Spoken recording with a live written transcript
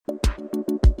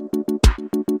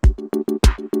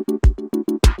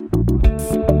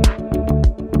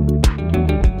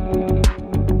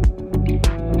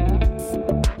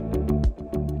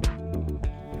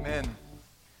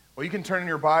can turn in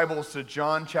your Bibles to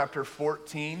John chapter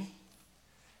 14.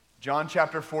 John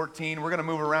chapter 14. We're going to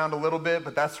move around a little bit,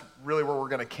 but that's really where we're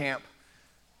going to camp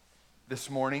this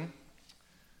morning.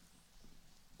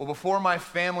 Well, before my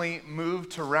family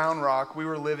moved to Round Rock, we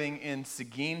were living in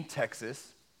Seguin,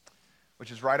 Texas, which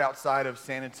is right outside of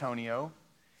San Antonio.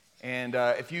 And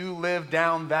if you live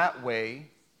down that way,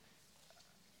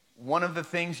 one of the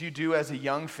things you do as a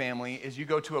young family is you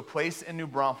go to a place in New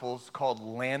Braunfels called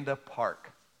Landa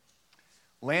Park.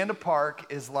 Landa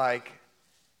Park is like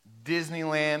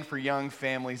Disneyland for young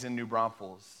families in New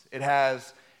Braunfels. It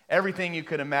has everything you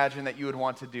could imagine that you would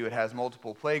want to do. It has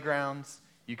multiple playgrounds.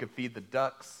 You could feed the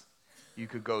ducks. You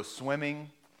could go swimming.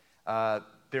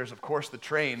 There's, of course, the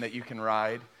train that you can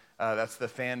ride. That's the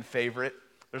fan favorite.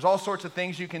 There's all sorts of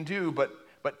things you can do,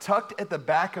 but tucked at the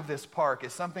back of this park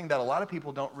is something that a lot of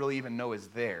people don't really even know is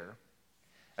there.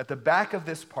 At the back of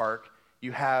this park,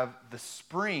 you have the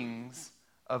springs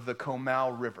of the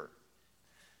Comal River.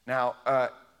 Now,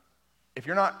 if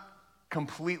you're not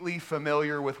completely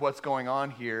familiar with what's going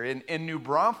on here, in New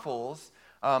Braunfels,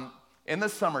 in the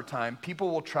summertime,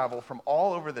 people will travel from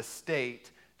all over the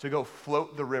state to go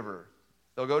float the river.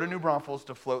 They'll go to New Braunfels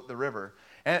to float the river.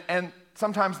 And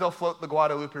sometimes they'll float the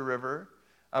Guadalupe River,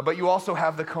 but you also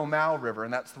have the Comal River,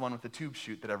 and that's the one with the tube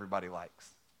chute that everybody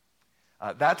likes.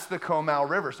 That's the Comal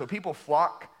River, so people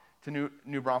flock to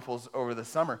New Braunfels over the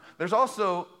summer. There's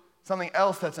also something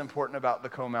else that's important about the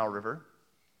Comal River.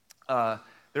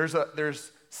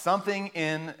 There's something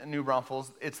in New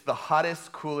Braunfels. It's the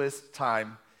hottest, coolest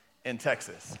time in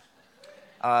Texas.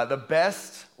 The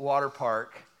best water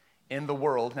park in the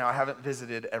world. Now, I haven't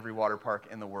visited every water park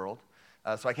in the world,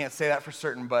 so I can't say that for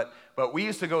certain, but we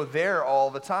used to go there all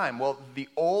the time. Well, the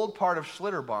old part of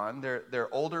Schlitterbahn,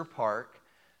 their older park,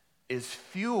 is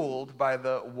fueled by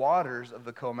the waters of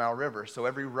the Comal River. So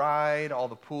every ride, all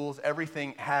the pools,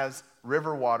 everything has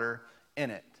river water in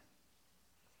it.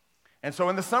 And so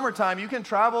in the summertime, you can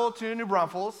travel to New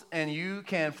Braunfels and you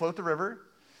can float the river.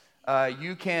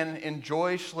 You can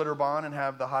enjoy Schlitterbahn and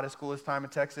have the hottest, coolest time in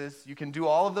Texas. You can do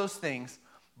all of those things,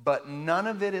 but none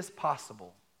of it is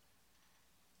possible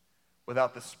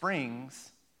without the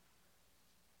springs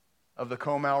of the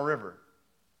Comal River.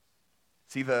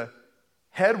 See, the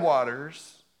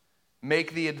headwaters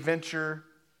make the adventure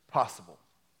possible.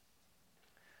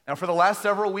 Now, for the last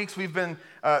several weeks, we've been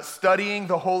studying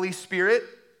the Holy Spirit,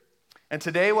 and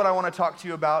today what I want to talk to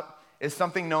you about is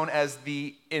something known as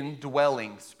the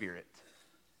indwelling spirit.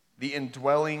 The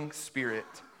indwelling spirit.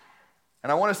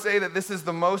 And I want to say that this is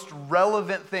the most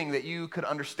relevant thing that you could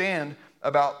understand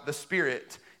about the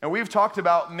Spirit. And we've talked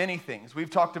about many things. We've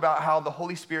talked about how the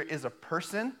Holy Spirit is a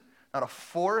person, not a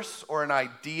force or an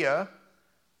idea,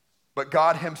 but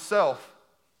God Himself.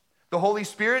 The Holy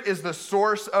Spirit is the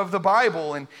source of the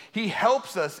Bible, and He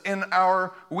helps us in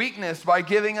our weakness by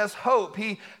giving us hope.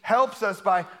 He helps us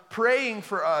by praying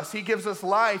for us. He gives us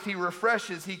life. He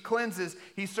refreshes. He cleanses.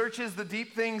 He searches the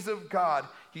deep things of God.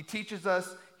 He teaches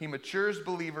us. He matures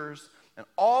believers. And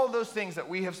all those things that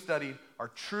we have studied are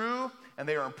true, and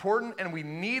they are important, and we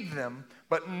need them,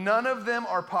 but none of them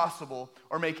are possible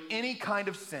or make any kind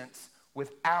of sense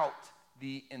without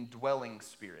the indwelling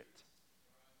Spirit.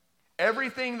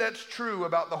 Everything that's true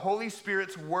about the Holy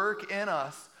Spirit's work in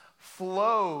us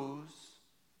flows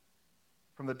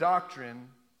from the doctrine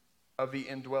of the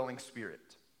indwelling Spirit.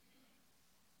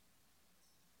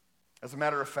 As a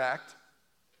matter of fact,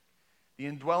 the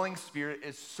indwelling Spirit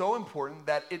is so important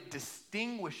that it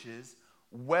distinguishes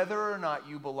whether or not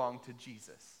you belong to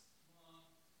Jesus.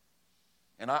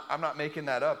 And I'm not making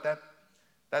that up.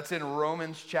 That's in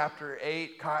Romans chapter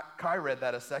 8. Kai read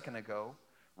that a second ago.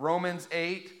 Romans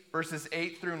 8, verses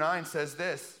 8 through 9 says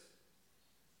this: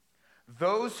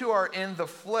 "Those who are in the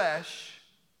flesh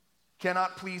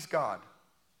cannot please God.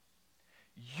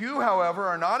 You, however,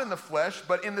 are not in the flesh,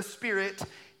 but in the Spirit,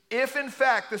 if in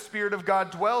fact the Spirit of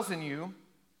God dwells in you.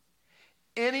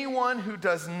 Anyone who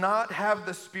does not have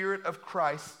the Spirit of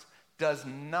Christ does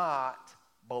not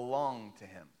belong to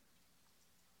Him."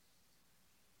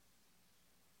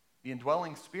 The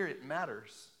indwelling Spirit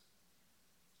matters.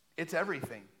 It's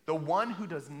everything. The one who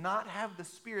does not have the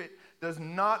Spirit does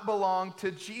not belong to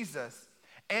Jesus.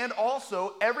 And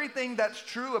also, everything that's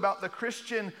true about the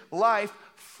Christian life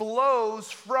flows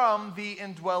from the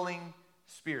indwelling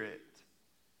Spirit.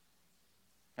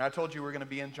 And I told you we're going to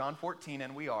be in John 14,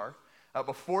 and we are.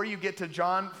 Before you get to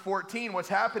John 14, what's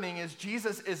happening is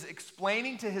Jesus is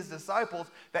explaining to His disciples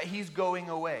that He's going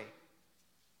away.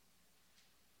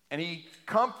 And He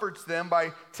comforts them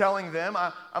by telling them,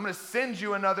 I'm going to send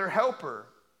you another helper.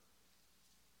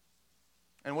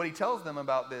 And what He tells them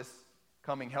about this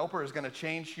coming helper is going to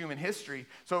change human history.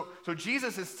 So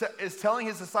Jesus is telling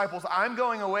his disciples, I'm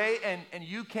going away and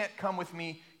you can't come with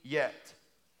me yet.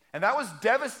 And that was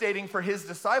devastating for his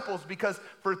disciples because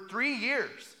for 3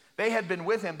 years they had been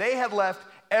with him. They had left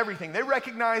everything. They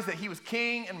recognized that he was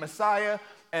king and Messiah,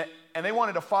 and they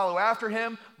wanted to follow after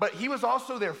him, but he was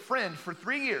also their friend for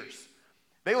 3 years.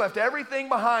 They left everything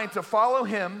behind to follow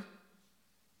him,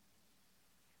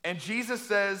 and Jesus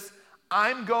says,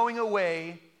 I'm going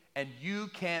away and you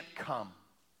can't come.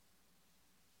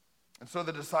 And so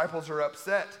the disciples are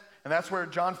upset, and that's where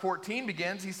John 14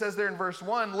 begins. He says there in verse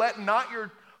 1, let not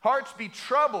your hearts be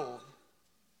troubled.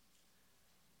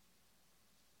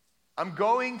 I'm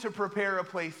going to prepare a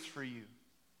place for you.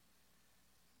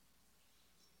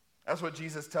 That's what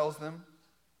Jesus tells them.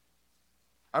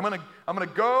 I'm gonna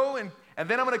go and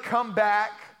then I'm gonna come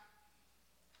back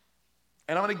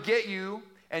and I'm gonna get you,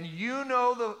 and you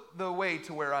know the way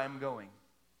to where I'm going.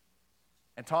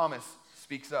 And Thomas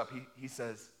speaks up. He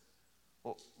says,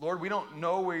 well, Lord, we don't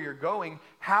know where you're going.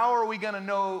 How are we going to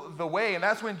know the way? And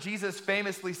that's when Jesus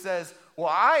famously says, well,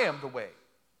 I am the way,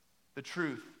 the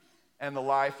truth, and the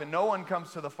life, and no one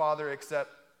comes to the Father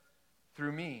except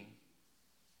through me.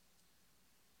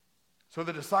 So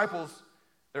the disciples,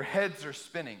 their heads are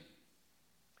spinning.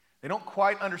 They don't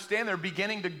quite understand. They're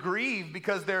beginning to grieve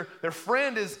because their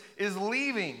friend is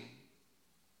leaving,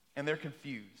 and they're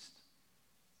confused.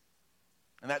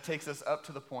 And that takes us up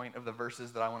to the point of the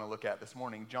verses that I want to look at this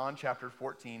morning. John chapter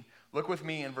 14. Look with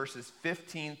me in verses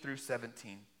 15 through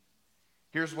 17.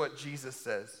 Here's what Jesus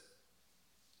says.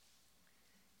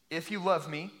 If you love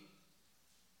me,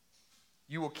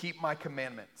 you will keep my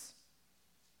commandments.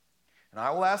 And I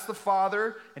will ask the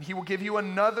Father, and he will give you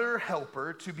another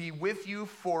helper to be with you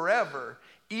forever,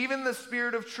 even the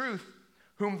Spirit of truth,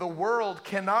 whom the world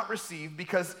cannot receive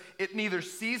because it neither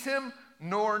sees him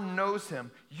nor knows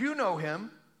him. You know him,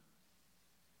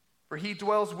 for he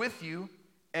dwells with you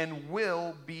and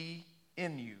will be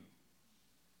in you.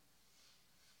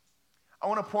 I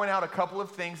want to point out a couple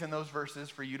of things in those verses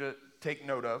for you to take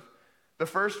note of. The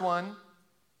first one,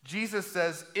 Jesus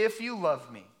says, if you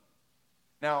love me.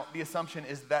 Now, the assumption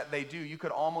is that they do. You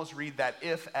could almost read that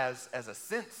if as a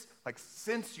since, like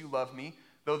since you love me,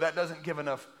 though that doesn't give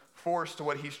enough force to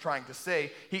what he's trying to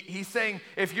say. He's saying,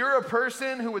 if you're a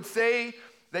person who would say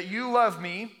that you love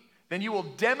me, then you will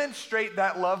demonstrate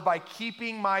that love by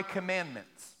keeping my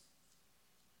commandments.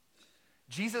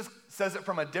 Jesus says it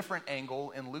from a different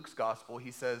angle in Luke's gospel.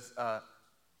 He says,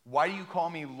 why do you call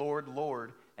me Lord,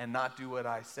 Lord, and not do what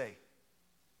I say?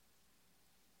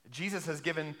 Jesus has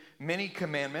given many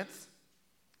commandments.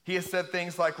 He has said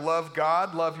things like love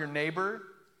God, love your neighbor.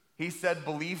 He said,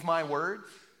 believe my words.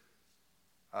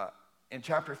 In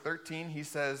chapter 13, he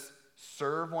says,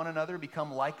 serve one another,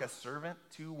 become like a servant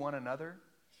to one another.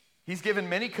 He's given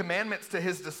many commandments to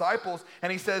his disciples, and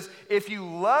he says, if you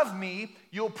love me,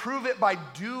 you'll prove it by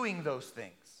doing those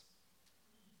things.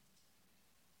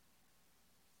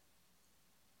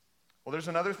 Well, there's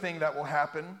another thing that will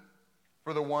happen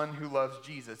for the one who loves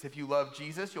Jesus. If you love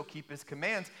Jesus, you'll keep his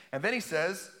commands. And then he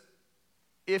says,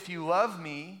 if you love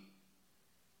me,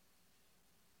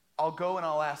 I'll go and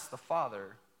I'll ask the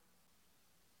Father,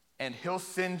 and he'll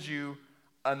send you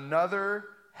another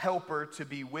helper to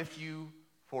be with you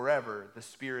forever, the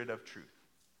Spirit of truth.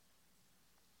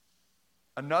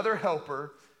 Another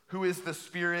helper who is the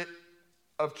Spirit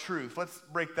of truth. Let's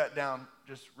break that down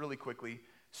just really quickly.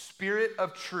 Spirit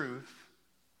of truth,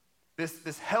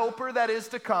 this helper that is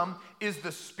to come, is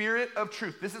the Spirit of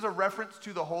truth. This is a reference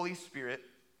to the Holy Spirit.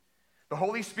 The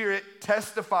Holy Spirit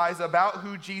testifies about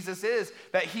who Jesus is,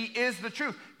 that he is the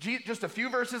truth. Just a few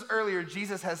verses earlier,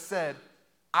 Jesus has said,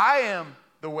 I am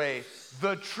the way,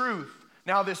 the truth.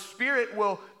 Now this Spirit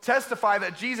will testify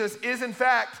that Jesus is in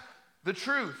fact the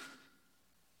truth.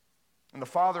 And the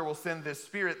Father will send this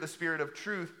Spirit, the Spirit of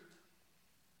truth.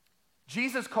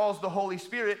 Jesus calls the Holy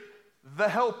Spirit the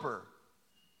helper.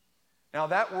 Now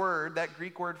that word, that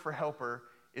Greek word for helper,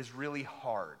 is really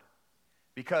hard,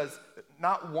 because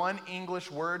not one English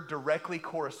word directly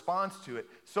corresponds to it,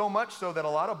 so much so that a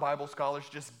lot of Bible scholars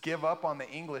just give up on the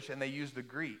English and they use the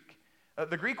Greek.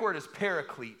 The Greek word is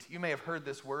paraclete. You may have heard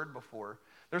this word before.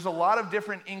 There's a lot of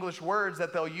different English words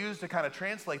that they'll use to kind of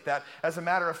translate that. As a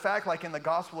matter of fact, like in the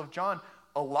Gospel of John,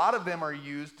 a lot of them are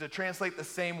used to translate the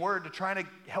same word to try to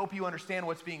help you understand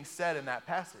what's being said in that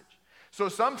passage. So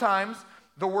sometimes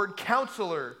the word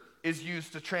counselor is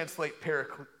used to translate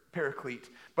paraclete,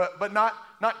 but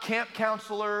not camp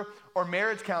counselor or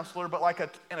marriage counselor, but like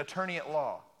an attorney at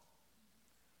law.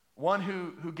 One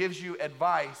who gives you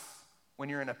advice when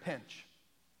you're in a pinch.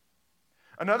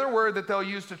 Another word that they'll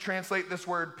use to translate this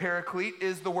word paraclete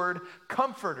is the word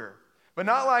comforter. But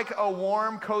not like a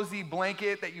warm, cozy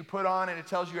blanket that you put on and it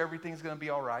tells you everything's going to be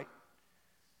all right.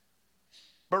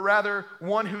 But rather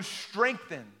one who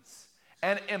strengthens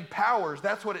and empowers.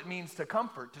 That's what it means to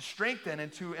comfort, to strengthen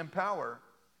and to empower.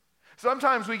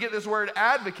 Sometimes we get this word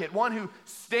advocate, one who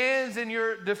stands in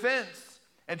your defense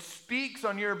and speaks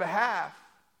on your behalf.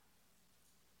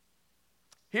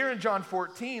 Here in John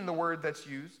 14, the word that's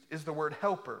used is the word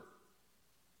helper.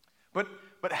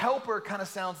 But helper kind of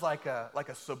sounds like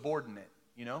a subordinate,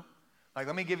 you know? Like,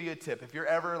 let me give you a tip. If you're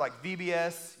ever like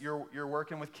VBS, you're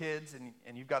working with kids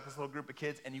and you've got this little group of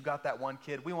kids and you got that one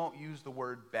kid, we won't use the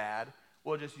word bad.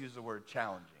 We'll just use the word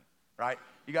challenging, right?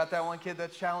 You got that one kid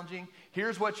that's challenging?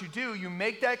 Here's what you do. You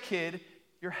make that kid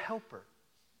your helper.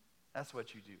 That's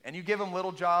what you do. And you give them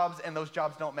little jobs, and those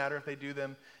jobs don't matter if they do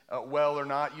them well or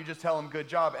not. You just tell them good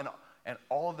job, and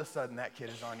all of a sudden that kid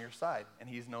is on your side, and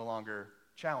he's no longer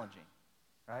challenging,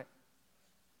 right?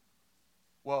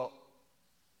 Well,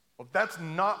 that's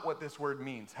not what this word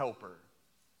means, helper.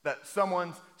 That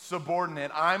someone's subordinate.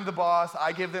 I'm the boss.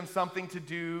 I give them something to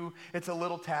do. It's a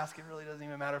little task. It really doesn't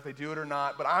even matter if they do it or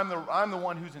not, but I'm the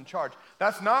one who's in charge.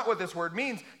 That's not what this word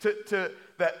means.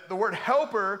 That the word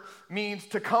helper means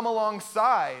to come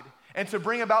alongside and to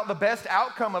bring about the best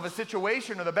outcome of a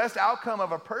situation or the best outcome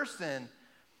of a person.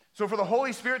 So for the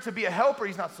Holy Spirit to be a helper,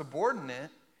 he's not subordinate.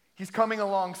 He's coming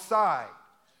alongside.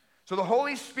 So the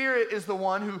Holy Spirit is the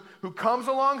one who comes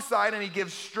alongside, and he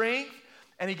gives strength,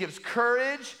 and he gives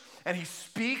courage, and he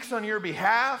speaks on your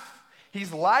behalf.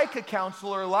 He's like a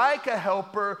counselor, like a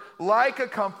helper, like a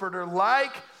comforter,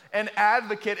 like an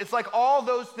advocate. It's like all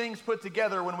those things put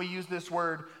together when we use this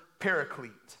word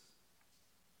paraclete.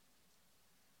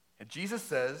 And Jesus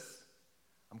says,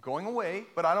 I'm going away,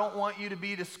 but I don't want you to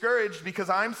be discouraged because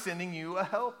I'm sending you a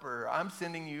helper. I'm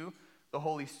sending you the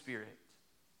Holy Spirit.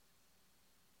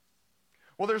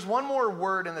 Well, there's one more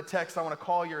word in the text I want to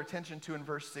call your attention to in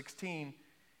verse 16.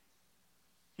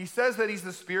 He says that he's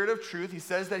the Spirit of truth. He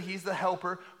says that he's the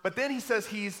helper. But then he says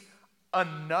he's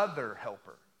another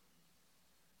helper.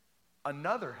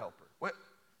 Another helper. What?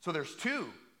 So there's two.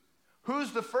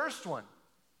 Who's the first one?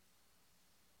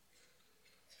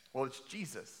 Well, it's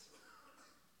Jesus.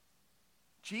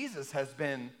 Jesus has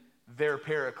been their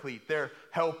paraclete, their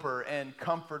helper and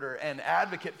comforter and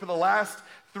advocate for the last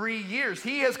 3 years.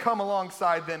 He has come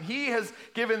alongside them. He has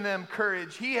given them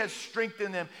courage. He has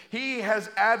strengthened them. He has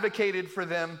advocated for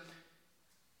them.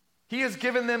 He has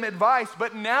given them advice,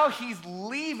 but now he's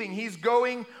leaving. He's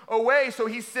going away. So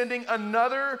he's sending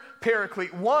another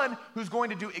paraclete, one who's going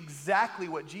to do exactly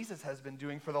what Jesus has been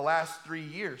doing for the last 3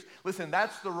 years. Listen,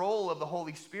 that's the role of the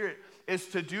Holy Spirit, is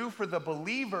to do for the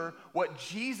believer what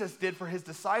Jesus did for his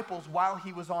disciples while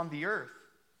he was on the earth.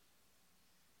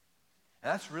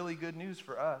 And that's really good news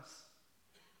for us.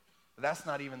 But that's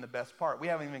not even the best part. We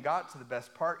haven't even got to the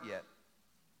best part yet.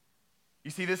 You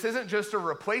see, this isn't just a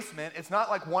replacement. It's not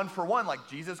like one for one, like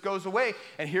Jesus goes away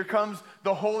and here comes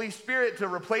the Holy Spirit to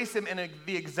replace him in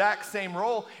the exact same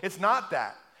role. It's not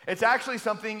that. It's actually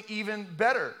something even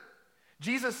better.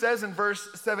 Jesus says in verse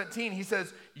 17, he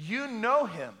says, you know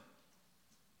him,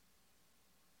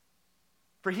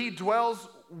 for he dwells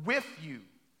with you.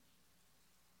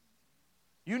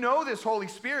 You know this Holy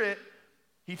Spirit,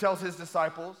 he tells his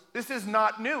disciples. This is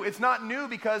not new. It's not new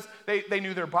because they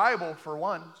knew their Bible, for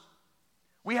one.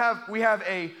 We have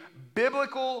a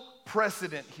biblical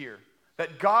precedent here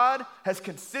that God has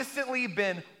consistently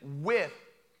been with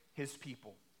his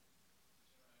people.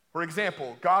 For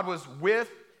example, God was with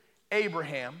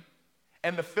Abraham,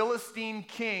 and the Philistine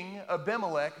king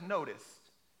Abimelech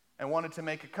noticed and wanted to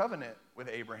make a covenant with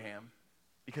Abraham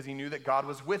because he knew that God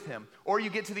was with him. Or you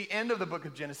get to the end of the book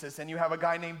of Genesis and you have a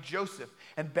guy named Joseph,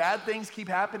 and bad things keep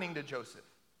happening to Joseph.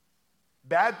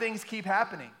 Bad things keep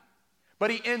happening. But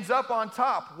he ends up on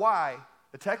top. Why?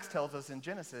 The text tells us in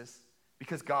Genesis,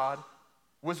 because God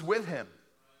was with him.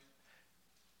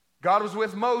 God was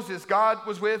with Moses. God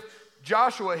was with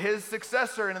Joshua, his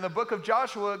successor. And in the book of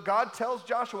Joshua, God tells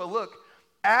Joshua, look,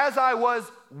 as I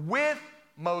was with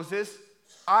Moses,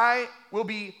 I will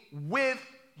be with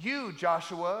you,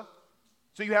 Joshua.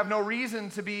 So you have no reason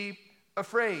to be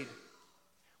afraid.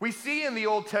 We see in the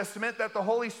Old Testament that the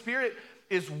Holy Spirit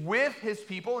is with his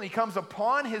people, and he comes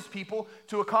upon his people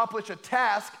to accomplish a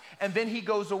task, and then he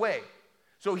goes away.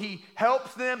 So he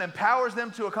helps them, empowers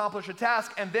them to accomplish a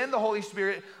task, and then the Holy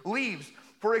Spirit leaves.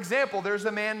 For example, there's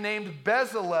a man named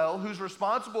Bezalel who's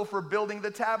responsible for building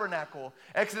the tabernacle.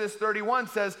 Exodus 31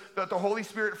 says that the Holy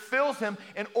Spirit fills him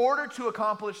in order to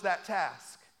accomplish that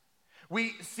task.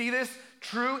 We see this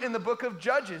true in the book of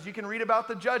Judges. You can read about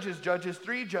the Judges, Judges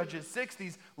 3, Judges 6,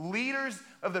 these leaders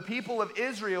of the people of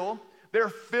Israel. They're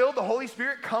filled, the Holy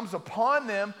Spirit comes upon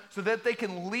them so that they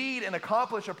can lead and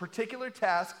accomplish a particular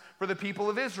task for the people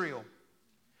of Israel.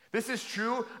 This is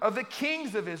true of the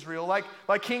kings of Israel, like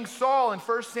King Saul in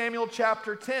 1 Samuel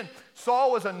chapter 10.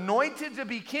 Saul was anointed to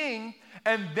be king,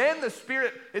 and then the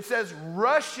Spirit, it says,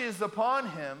 rushes upon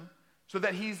him so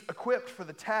that he's equipped for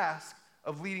the task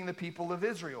of leading the people of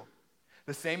Israel.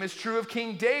 The same is true of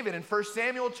King David in 1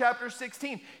 Samuel chapter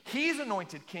 16. He's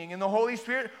anointed king, and the Holy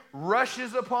Spirit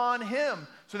rushes upon him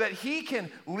so that he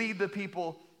can lead the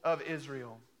people of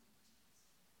Israel.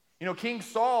 You know, King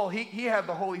Saul, he had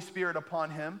the Holy Spirit upon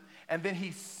him, and then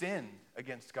he sinned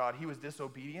against God. He was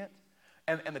disobedient.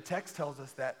 And the text tells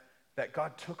us that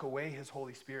God took away his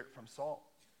Holy Spirit from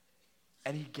Saul.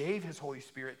 And he gave his Holy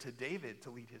Spirit to David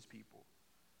to lead his people.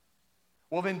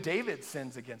 Well, then David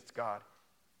sins against God.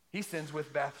 He sins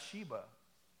with Bathsheba.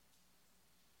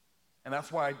 And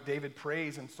that's why David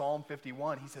prays in Psalm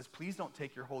 51. He says, please don't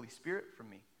take your Holy Spirit from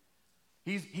me.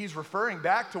 He's referring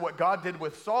back to what God did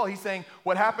with Saul. He's saying,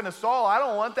 what happened to Saul, I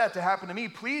don't want that to happen to me.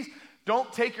 Please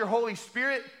don't take your Holy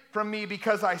Spirit from me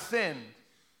because I sinned.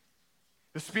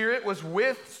 The Spirit was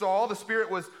with Saul. The Spirit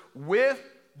was with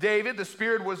David. The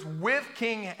Spirit was with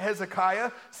King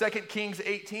Hezekiah, 2 Kings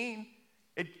 18.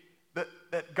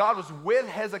 That God was with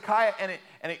Hezekiah,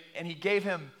 and he gave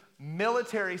him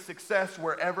military success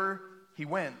wherever he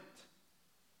went.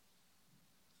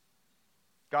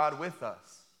 God with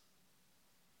us.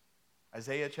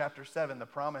 Isaiah chapter 7, the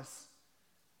promise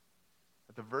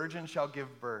that the virgin shall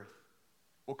give birth.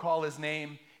 We'll call his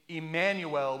name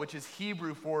Emmanuel, which is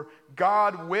Hebrew for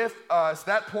God with us.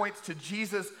 That points to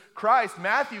Jesus Christ.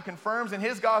 Matthew confirms in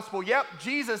his gospel, yep,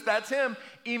 Jesus, that's him,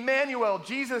 Emmanuel.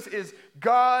 Jesus is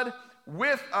God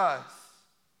with us.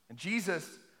 And Jesus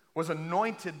was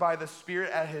anointed by the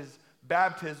Spirit at his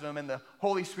baptism, and the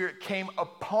Holy Spirit came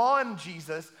upon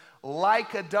Jesus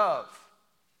like a dove.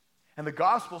 And the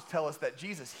Gospels tell us that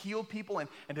Jesus healed people and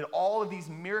did all of these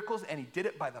miracles, and he did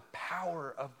it by the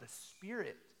power of the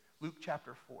Spirit. Luke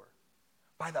chapter 4.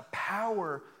 By the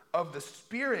power of the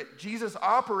Spirit, Jesus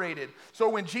operated. So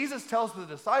when Jesus tells the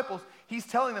disciples, he's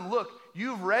telling them, look,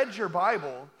 you've read your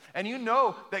Bible, and you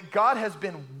know that God has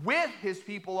been with his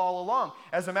people all along.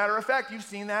 As a matter of fact, you've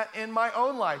seen that in my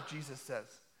own life, Jesus says.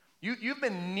 You've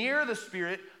been near the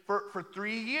Spirit for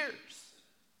 3 years.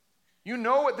 You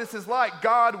know what this is like,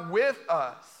 God with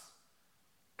us.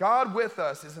 God with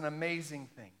us is an amazing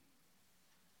thing.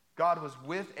 God was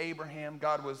with Abraham.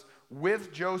 God was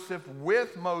with Joseph,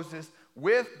 with Moses,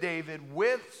 with David,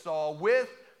 with Saul, with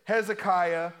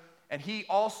Hezekiah, and he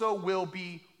also will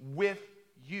be with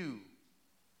you.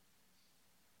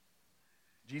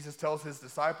 Jesus tells his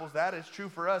disciples that is true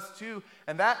for us too.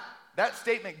 And that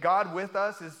statement, God with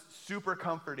us, is super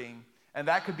comforting. And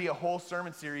that could be a whole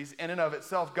sermon series in and of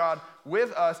itself, God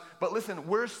with us. But listen,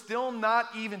 we're still not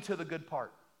even to the good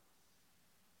part,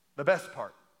 the best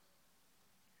part.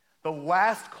 The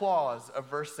last clause of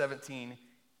verse 17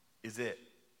 is it.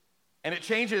 And it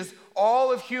changes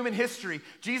all of human history.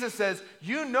 Jesus says,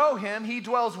 you know him, he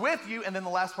dwells with you. And then the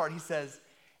last part, he says,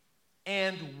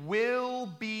 and will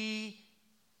be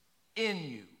in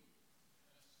you.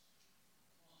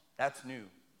 That's new.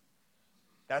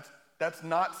 That's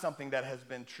not something that has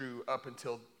been true up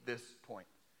until this point.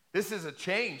 This is a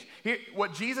change. Here,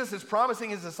 what Jesus is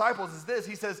promising his disciples is this.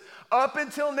 He says, up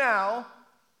until now,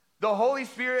 the Holy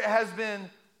Spirit has been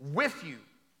with you,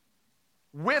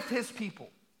 with his people.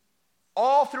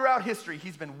 All throughout history,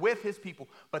 he's been with his people.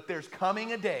 But there's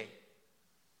coming a day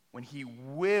when he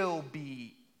will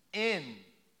be in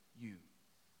you.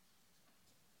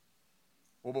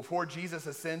 Well, before Jesus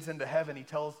ascends into heaven, he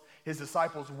tells his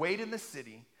disciples, wait in the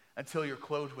city until you're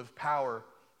clothed with power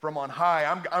from on high.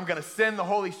 I'm going to send the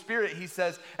Holy Spirit, he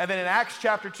says. And then in Acts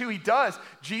chapter 2, he does.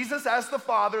 Jesus asks the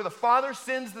Father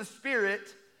sends the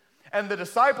Spirit, and the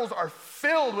disciples are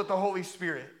filled with the Holy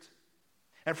Spirit.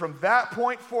 And from that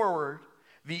point forward,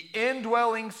 the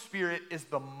indwelling Spirit is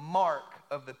the mark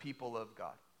of the people of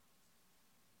God.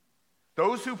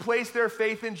 Those who place their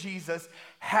faith in Jesus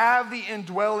have the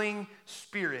indwelling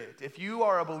Spirit. If you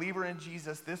are a believer in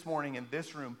Jesus this morning in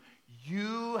this room,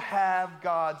 you have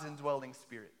God's indwelling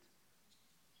Spirit.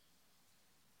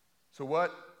 So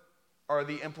what are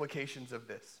the implications of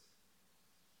this?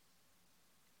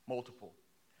 Multiple.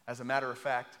 As a matter of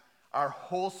fact, our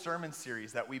whole sermon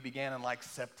series that we began in like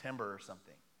September or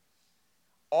something,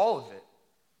 all of it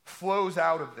flows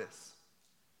out of this.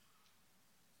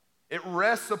 It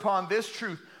rests upon this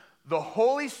truth. The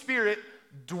Holy Spirit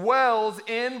dwells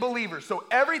in believers. So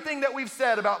everything that we've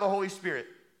said about the Holy Spirit,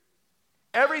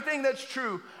 everything that's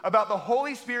true about the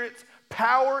Holy Spirit's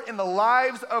power in the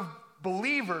lives of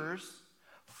believers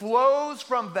flows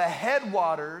from the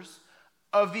headwaters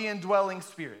of the indwelling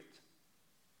Spirit.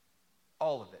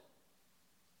 All of it.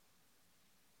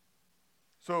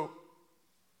 So,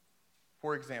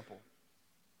 for example,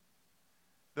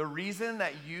 the reason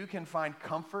that you can find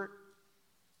comfort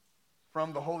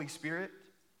from the Holy Spirit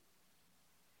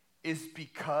is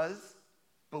because,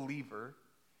 believer,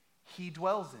 He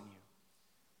dwells in you.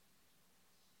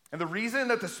 And the reason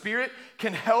that the Spirit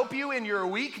can help you in your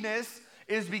weakness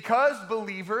is because,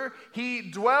 believer, He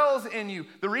dwells in you.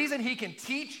 The reason He can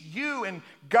teach you and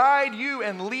guide you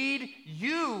and lead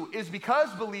you is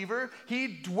because, believer, He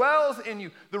dwells in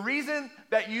you. The reason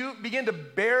that you begin to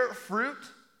bear fruit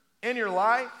in your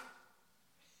life,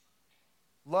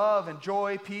 love and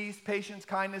joy, peace, patience,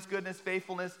 kindness, goodness,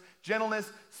 faithfulness,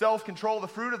 gentleness, self-control, the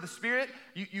fruit of the Spirit,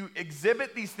 you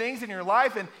exhibit these things in your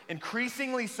life, and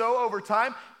increasingly so over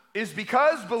time, is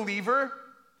because, believer,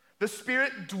 the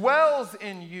Spirit dwells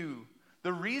in you.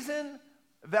 The reason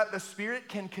that the Spirit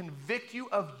can convict you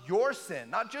of your sin,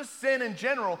 not just sin in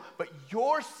general, but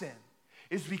your sin,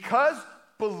 is because,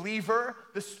 believer,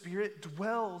 the Spirit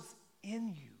dwells in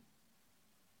you.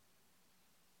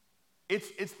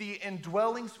 It's the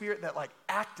indwelling Spirit that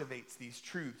activates these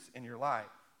truths in your life.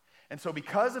 And so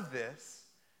because of this,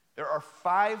 there are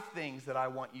 5 things that I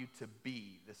want you to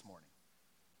be this morning.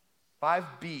 5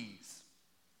 B's.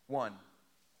 1,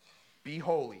 be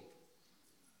holy.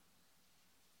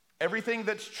 Everything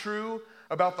that's true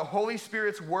about the Holy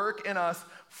Spirit's work in us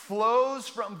flows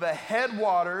from the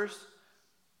headwaters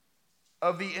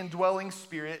of the indwelling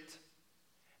Spirit.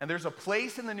 And there's a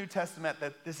place in the New Testament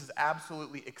that this is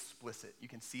absolutely explicit. You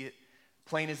can see it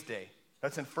plain as day.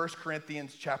 That's in 1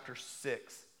 Corinthians chapter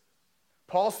 6.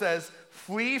 Paul says,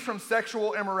 flee from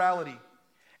sexual immorality.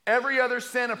 Every other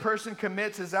sin a person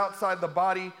commits is outside the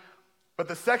body, but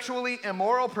the sexually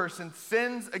immoral person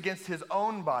sins against his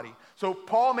own body. So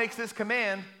Paul makes this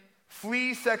command,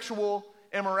 flee sexual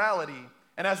immorality.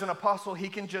 And as an apostle, he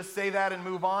can just say that and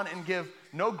move on and give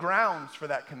no grounds for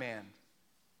that command.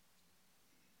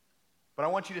 But I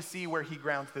want you to see where he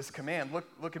grounds this command.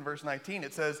 Look in verse 19.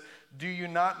 It says, do you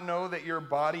not know that your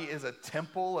body is a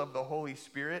temple of the Holy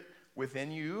Spirit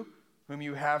within you, whom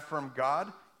you have from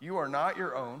God? You are not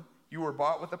your own. You were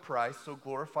bought with a price, so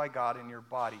glorify God in your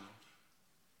body.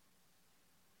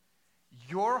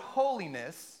 Your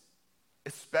holiness,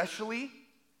 especially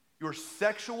your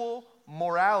sexual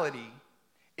morality,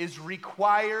 is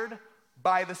required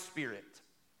by the Spirit.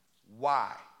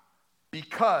 Why?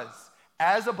 Because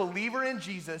as a believer in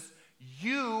Jesus,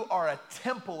 you are a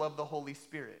temple of the Holy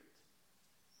Spirit.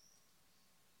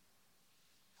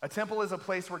 A temple is a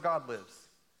place where God lives.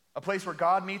 A place where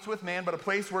God meets with man, but a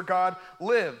place where God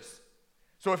lives.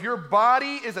 So if your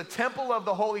body is a temple of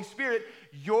the Holy Spirit,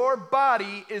 your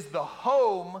body is the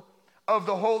home of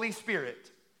the Holy Spirit.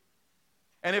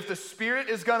 And if the Spirit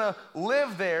is going to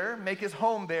live there, make his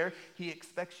home there, he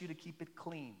expects you to keep it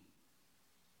clean.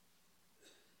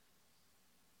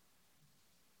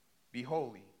 Be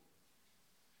holy.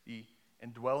 The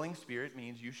indwelling Spirit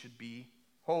means you should be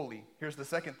holy. Here's the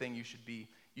second thing you should be.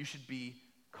 You should be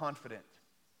confident.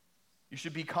 You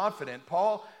should be confident.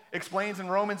 Paul explains in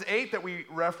Romans 8 that we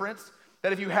referenced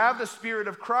that if you have the Spirit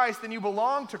of Christ, then you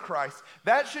belong to Christ.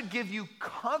 That should give you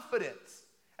confidence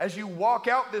as you walk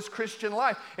out this Christian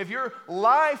life. If your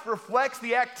life reflects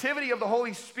the activity of the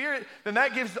Holy Spirit, then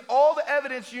that gives all the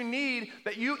evidence you need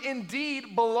that you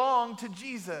indeed belong to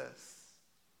Jesus.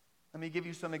 Let me give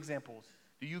you some examples.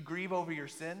 Do you grieve over your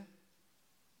sin?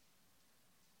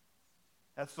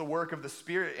 That's the work of the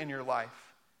Spirit in your life.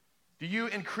 Do you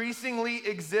increasingly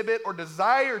exhibit or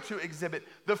desire to exhibit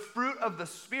the fruit of the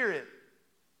Spirit?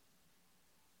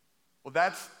 Well,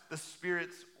 that's the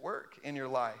Spirit's work in your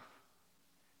life.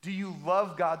 Do you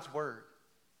love God's Word?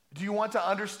 Do you want to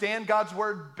understand God's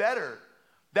Word better?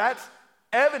 That's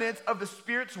evidence of the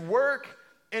Spirit's work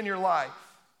in your life.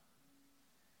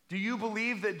 Do you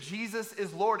believe that Jesus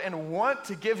is Lord and want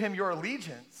to give him your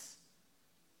allegiance?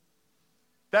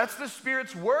 That's the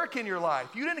Spirit's work in your life.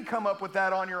 You didn't come up with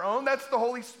that on your own. That's the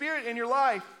Holy Spirit in your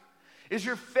life. Is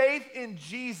your faith in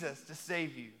Jesus to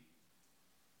save you?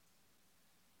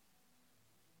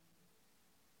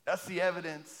 That's the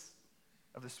evidence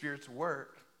of the Spirit's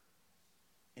work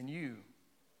in you.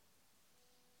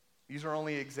 These are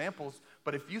only examples,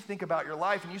 but if you think about your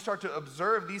life and you start to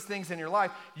observe these things in your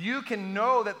life, you can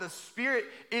know that the Spirit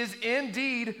is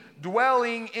indeed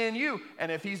dwelling in you.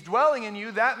 And if he's dwelling in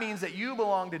you, that means that you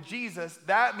belong to Jesus.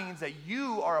 That means that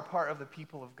you are a part of the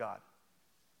people of God.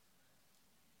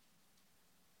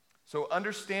 So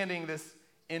understanding this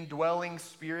indwelling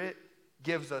Spirit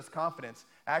gives us confidence.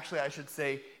 Actually, I should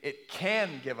say it can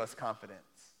give us confidence.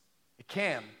 It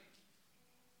can.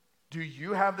 Do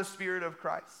you have the Spirit of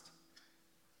Christ?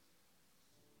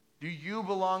 Do you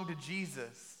belong to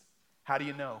Jesus? How do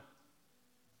you know?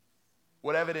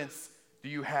 What evidence do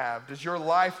you have? Does your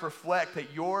life reflect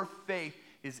that your faith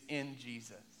is in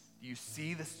Jesus? Do you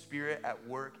see the Spirit at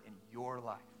work in your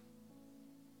life?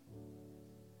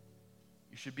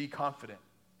 You should be confident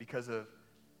because of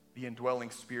the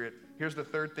indwelling Spirit. Here's the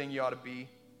third thing you ought to be.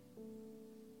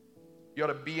 You ought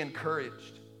to be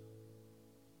encouraged.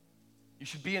 You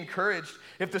should be encouraged.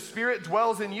 If the Spirit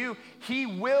dwells in you, He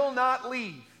will not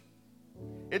leave.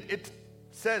 It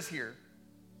says here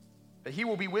that He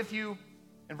will be with you,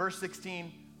 in verse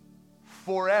 16,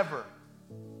 forever.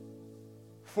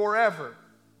 Forever.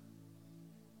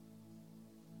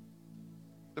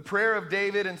 The prayer of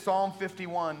David in Psalm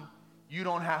 51, you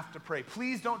don't have to pray.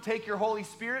 Please don't take your Holy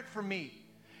Spirit from me.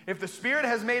 If the Spirit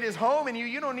has made His home in you,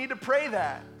 you don't need to pray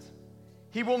that.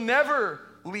 He will never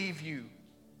leave you.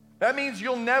 That means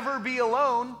you'll never be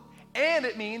alone, and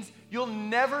it means you'll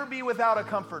never be without a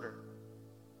comforter.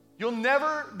 You'll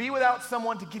never be without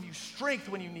someone to give you strength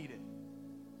when you need it.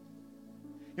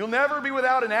 You'll never be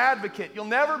without an advocate. You'll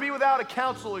never be without a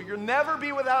counselor. You'll never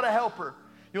be without a helper.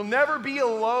 You'll never be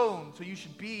alone, so you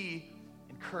should be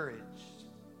encouraged.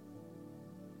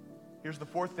 Here's the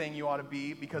fourth thing you ought to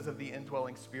be because of the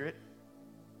indwelling Spirit.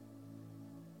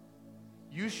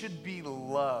 You should be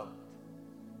loved.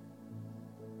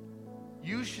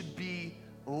 You should be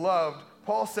loved.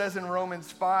 Paul says in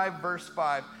Romans 5, verse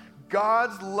 5,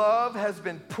 God's love has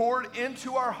been poured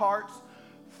into our hearts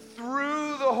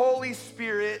through the Holy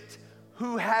Spirit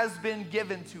who has been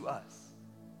given to us.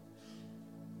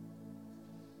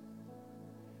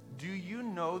 Do you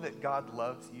know that God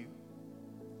loves you?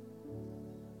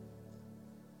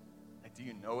 Like, do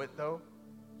you know it though?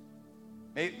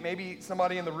 Maybe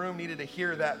somebody in the room needed to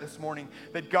hear that this morning,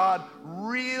 that God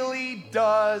really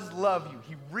does love you.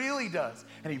 He really does.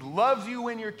 And He loves you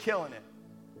when you're killing it.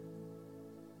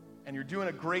 And you're doing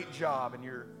a great job, and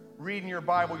you're reading your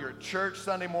Bible, you're at church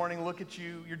Sunday morning, look at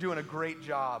you, you're doing a great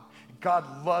job.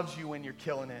 God loves you when you're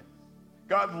killing it.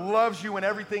 God loves you when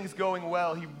everything's going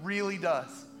well. He really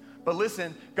does. But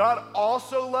listen, God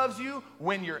also loves you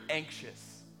when you're anxious.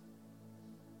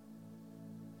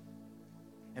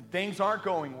 And things aren't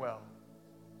going well.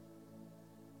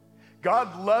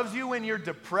 God loves you when you're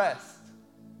depressed.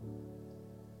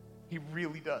 He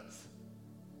really does.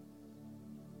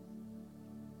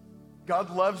 God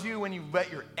loves you when you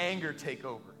let your anger take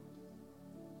over.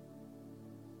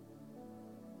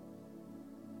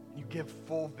 And you give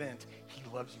full vent. He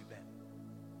loves you then.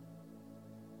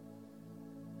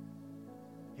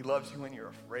 He loves you when you're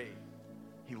afraid.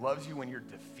 He loves you when you're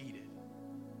defeated.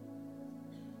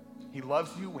 He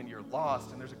loves you when you're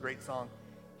lost. And there's a great song.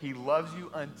 He loves you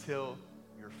until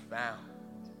you're found.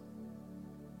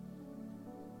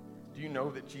 Do you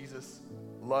know that Jesus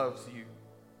loves you?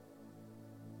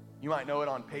 You might know it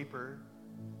on paper.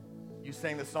 You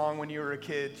sang the song when you were a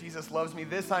kid. Jesus loves me.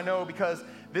 This I know because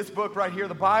this book right here,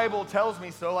 the Bible tells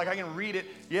me so. Like I can read it.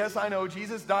 Yes, I know.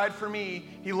 Jesus died for me.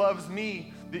 He loves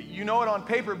me. You know it on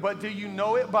paper, but do you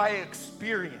know it by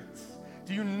experience?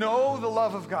 Do you know the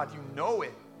love of God? Do you know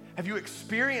it? Have you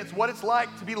experienced what it's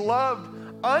like to be loved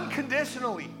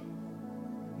unconditionally,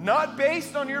 not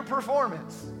based on your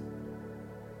performance?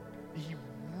 He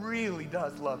really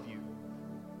does love you.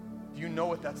 Do you know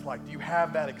what that's like? Do you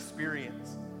have that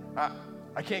experience?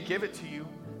 I can't give it to you,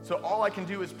 so all I can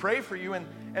do is pray for you. And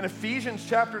in Ephesians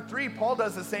chapter 3, Paul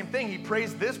does the same thing. He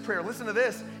prays this prayer. Listen to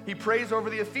this. He prays over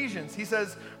the Ephesians. He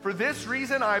says, "For this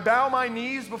reason I bow my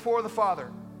knees before the Father,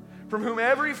 from whom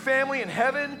every family in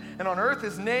heaven and on earth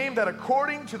is named, that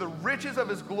according to the riches of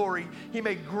His glory, He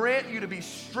may grant you to be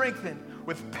strengthened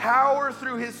with power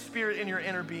through His Spirit in your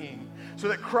inner being, so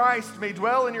that Christ may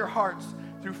dwell in your hearts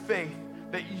through faith,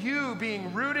 that you,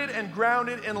 being rooted and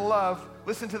grounded in love,"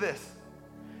 listen to this,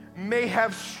 "may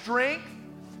have strength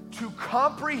to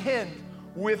comprehend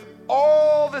with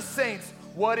all the saints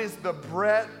what is the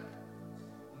breadth,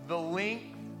 the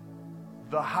length,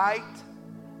 the height,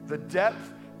 the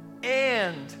depth,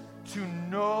 and to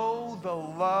know the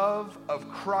love of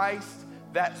Christ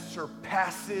that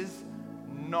surpasses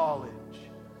knowledge."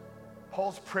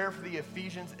 Paul's prayer for the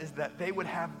Ephesians is that they would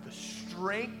have the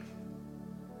strength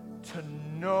to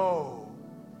know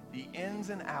the ins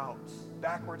and outs,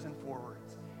 backwards and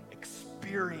forwards,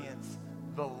 experience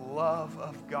the love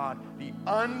of God, the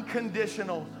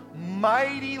unconditional,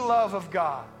 mighty love of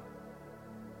God.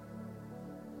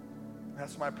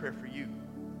 That's my prayer for you.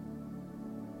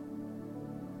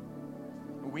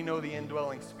 but we know the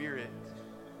indwelling Spirit,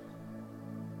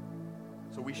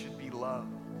 so we should be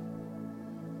loved.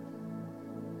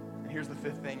 And here's the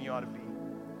fifth thing you ought to be.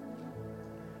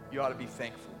 You ought to be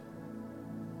thankful.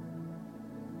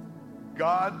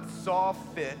 God saw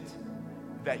fit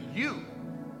that you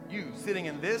sitting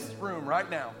in this room right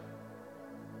now,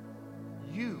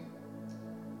 you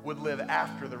would live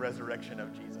after the resurrection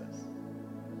of Jesus.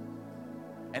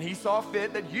 And he saw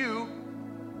fit that you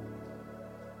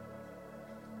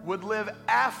would live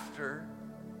after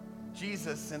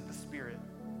Jesus sent the Spirit.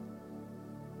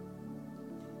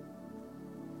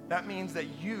 That means that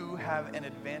you have an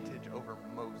advantage over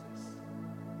Moses.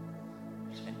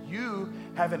 And you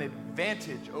have an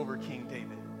advantage over King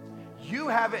David. You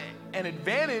have an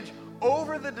advantage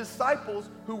over the disciples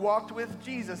who walked with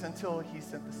Jesus until he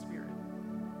sent the Spirit.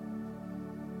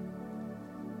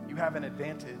 You have an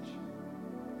advantage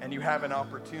and you have an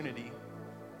opportunity.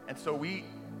 And so we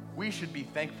should be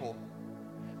thankful.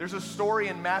 There's a story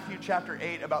in Matthew chapter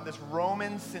 8 about this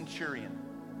Roman centurion,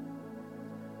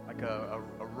 like a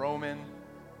Roman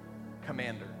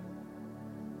commander.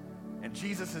 And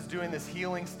Jesus is doing this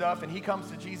healing stuff, and he comes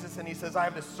to Jesus and he says, I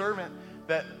have this servant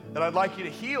that I'd like you to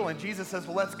heal. And Jesus says,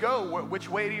 well, let's go. Which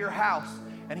way to your house?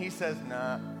 And he says,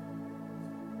 nah,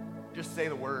 just say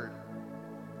the word.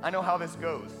 I know how this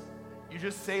goes. You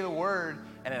just say the word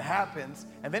and it happens.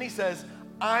 And then he says,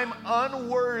 I'm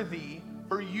unworthy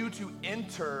for you to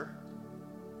enter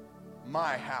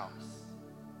my house.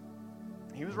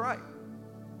 And he was right.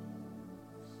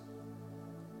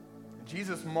 And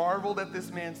Jesus marveled at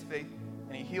this man's faith,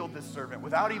 and he healed this servant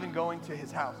without even going to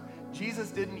his house.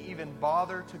 Jesus didn't even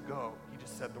bother to go. He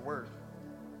just said the word.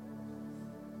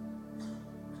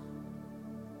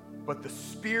 But the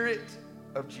Spirit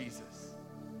of Jesus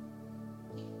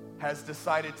has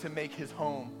decided to make his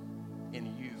home in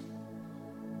you.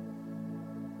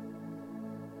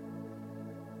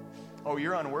 Oh,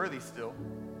 you're unworthy still.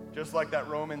 Just like that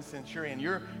Roman centurion.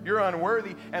 You're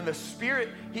unworthy. And the Spirit,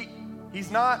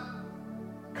 he's not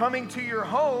coming to your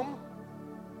home.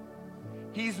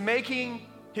 He's making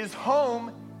his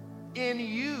home in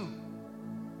you.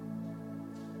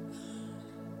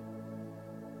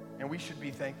 And we should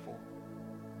be thankful,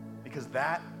 because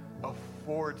that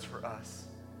affords for us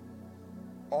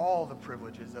all the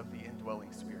privileges of the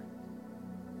indwelling Spirit.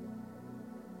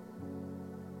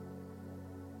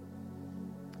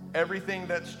 Everything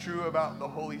that's true about the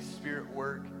Holy Spirit's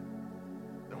work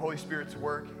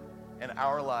in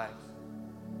our lives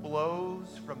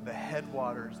flows from the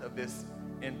headwaters of this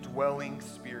indwelling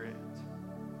Spirit.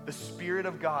 The Spirit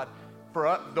of God, for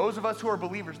us, those of us who are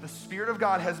believers, the Spirit of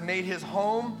God has made his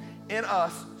home in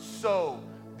us. So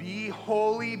be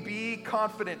holy, be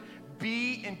confident,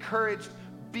 be encouraged,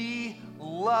 be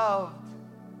loved,